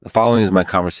following is my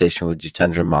conversation with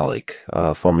Jitendra Malik,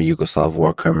 a former Yugoslav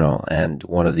war criminal and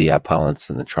one of the appellants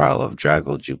in the trial of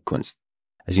Dragoljub Kunsts.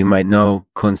 As you might know,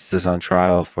 Kunst is on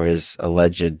trial for his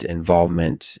alleged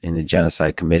involvement in the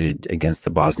genocide committed against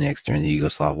the Bosniaks during the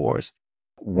Yugoslav wars.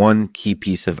 One key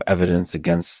piece of evidence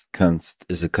against Kunst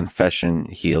is a confession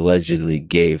he allegedly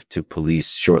gave to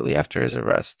police shortly after his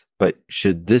arrest. But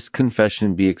should this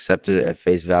confession be accepted at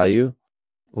face value?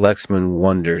 Lexman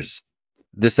wonders.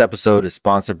 This episode is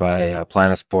sponsored by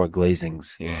Planaspor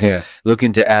Glazings. Yeah.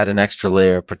 Looking to add an extra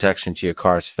layer of protection to your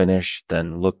car's finish?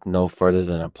 Then look no further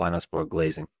than a Planaspor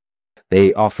glazing.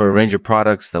 They offer a range of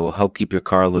products that will help keep your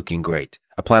car looking great.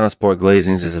 A Planaspor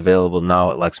Glazings is available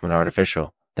now at Lexman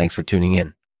Artificial. Thanks for tuning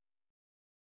in.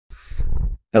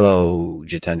 Hello,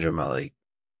 Jitendra Malik.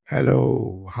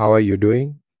 Hello. How are you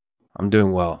doing? I'm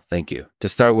doing well, thank you. To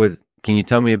start with, can you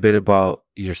tell me a bit about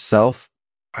yourself?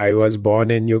 I was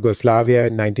born in Yugoslavia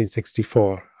in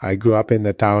 1964. I grew up in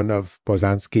the town of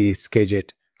Požanski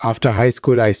Skejet. After high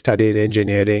school, I studied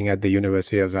engineering at the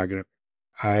University of Zagreb.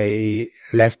 I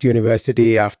left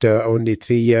university after only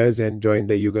 3 years and joined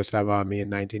the Yugoslav army in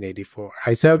 1984.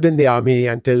 I served in the army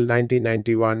until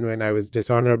 1991 when I was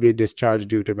dishonorably discharged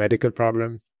due to medical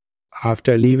problems.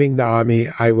 After leaving the army,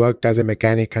 I worked as a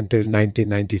mechanic until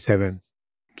 1997.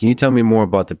 Can you tell me more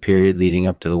about the period leading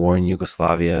up to the war in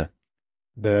Yugoslavia?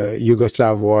 The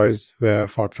Yugoslav wars were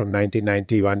fought from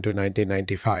 1991 to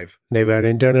 1995. There were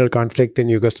internal conflict in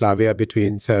Yugoslavia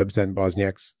between Serbs and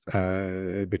Bosniaks.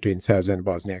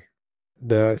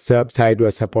 The Serb side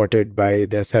was supported by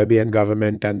the Serbian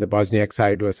government and the Bosniak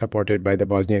side was supported by the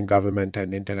Bosnian government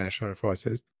and international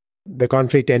forces. The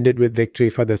conflict ended with victory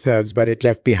for the Serbs, but it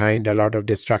left behind a lot of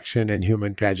destruction and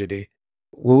human tragedy.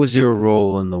 What was your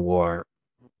role in the war?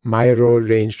 My role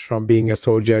ranged from being a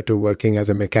soldier to working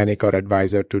as a mechanic or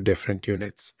advisor to different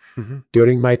units. Mm-hmm.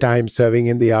 During my time serving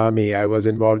in the army, I was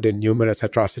involved in numerous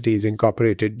atrocities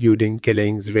including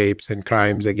killings, rapes, and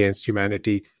crimes against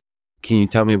humanity. Can you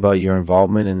tell me about your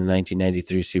involvement in the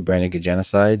 1993 Srebrenica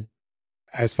genocide?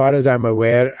 As far as I'm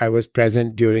aware, I was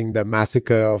present during the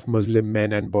massacre of Muslim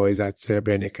men and boys at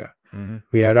Srebrenica. Mm-hmm.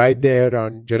 We arrived there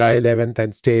on July 11th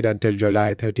and stayed until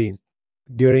July 13th.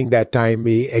 During that time,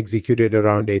 we executed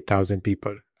around 8,000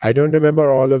 people. I don't remember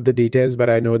all of the details, but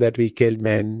I know that we killed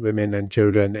men, women, and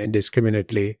children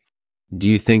indiscriminately. Do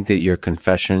you think that your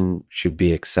confession should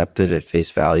be accepted at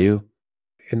face value?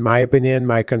 In my opinion,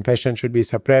 my confession should be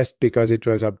suppressed because it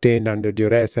was obtained under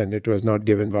duress and it was not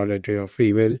given voluntary or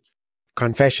free will.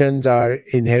 Confessions are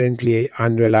inherently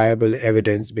unreliable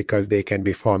evidence because they can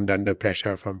be formed under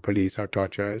pressure from police or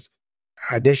torturers.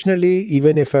 Additionally,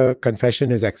 even if a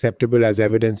confession is acceptable as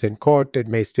evidence in court, it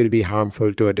may still be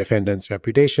harmful to a defendant's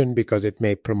reputation because it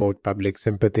may promote public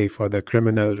sympathy for the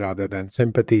criminal rather than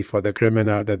sympathy for the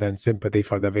criminal rather than sympathy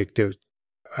for the victim.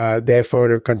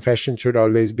 Therefore, a confession should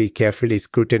always be carefully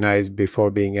scrutinized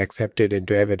before being accepted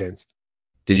into evidence.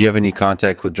 Did you have any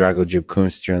contact with Dragoljub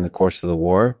Kunsts during the course of the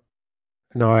war?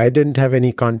 No, I didn't have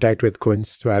any contact with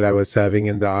Kunst while I was serving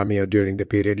in the army or during the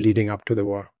period leading up to the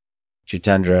war.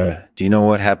 Jitendra, do you know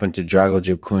what happened to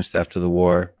Dragoljub Kunsts after the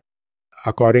war?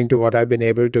 According to what I've been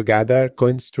able to gather,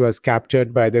 Kunst was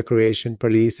captured by the Croatian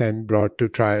police and brought to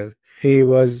trial. He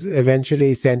was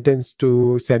eventually sentenced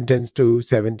to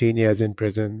 17 years in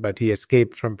prison, but he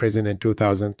escaped from prison in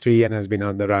 2003 and has been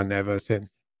on the run ever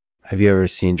since. Have you ever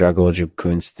seen Dragoljub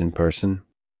Kunsts in person?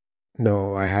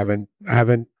 No, I haven't.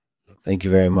 Thank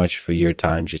you very much for your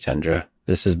time, Jitendra.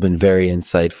 This has been very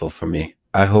insightful for me.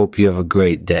 I hope you have a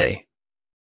great day.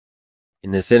 In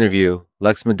this interview,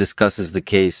 Lexman discusses the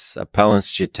case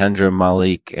appellants Jitendra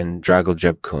Malik and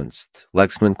Dragoljub Kunsts.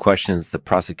 Lexman questions the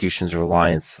prosecution's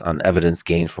reliance on evidence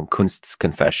gained from Kunst's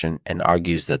confession and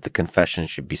argues that the confession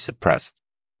should be suppressed.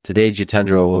 Today,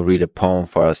 Jitendra will read a poem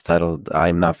for us titled I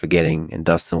Am Not Forgetting, and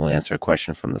Dustin will answer a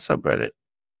question from the subreddit.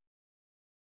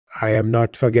 I am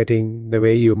not forgetting the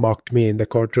way you mocked me in the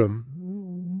courtroom.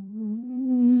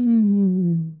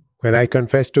 When I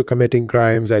confessed to committing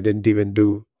crimes I didn't even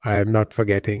do, I am not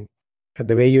forgetting. And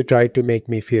the way you tried to make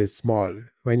me feel small,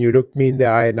 when you looked me in the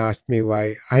eye and asked me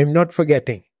why, I am not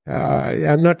forgetting.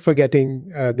 I'm not forgetting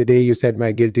the day you said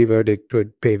my guilty verdict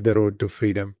would pave the road to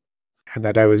freedom, and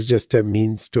that I was just a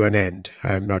means to an end.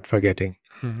 I am not forgetting.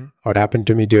 Mm-hmm. What happened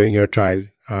to me during your trial,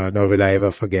 nor will I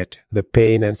ever forget. The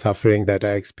pain and suffering that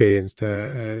I experienced,